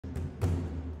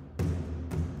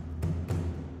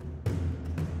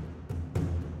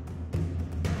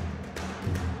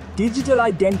Digital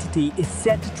identity is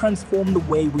set to transform the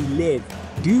way we live,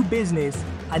 do business,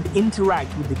 and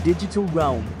interact with the digital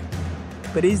realm.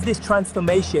 But is this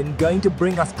transformation going to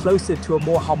bring us closer to a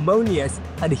more harmonious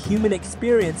and human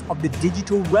experience of the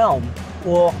digital realm?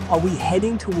 Or are we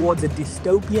heading towards a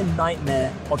dystopian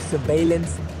nightmare of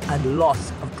surveillance and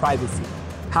loss of privacy?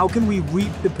 How can we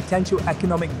reap the potential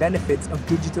economic benefits of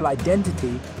digital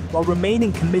identity while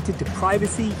remaining committed to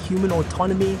privacy, human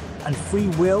autonomy, and free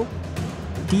will?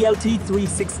 DLT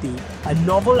 360, a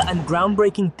novel and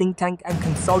groundbreaking think tank and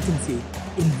consultancy,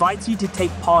 invites you to take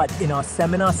part in our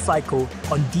seminar cycle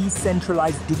on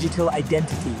decentralized digital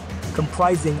identity,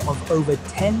 comprising of over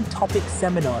 10 topic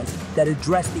seminars that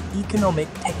address the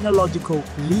economic, technological,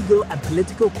 legal, and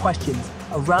political questions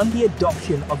around the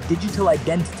adoption of digital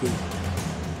identity.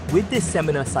 With this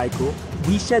seminar cycle,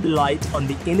 we shed light on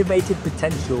the innovative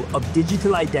potential of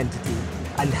digital identity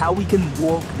and how we can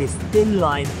walk this thin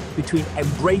line between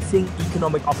embracing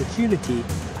economic opportunity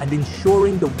and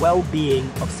ensuring the well-being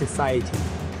of society.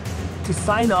 To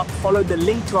sign up, follow the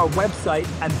link to our website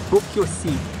and book your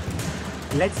seat.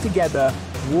 Let's together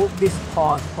walk this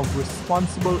path of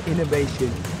responsible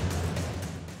innovation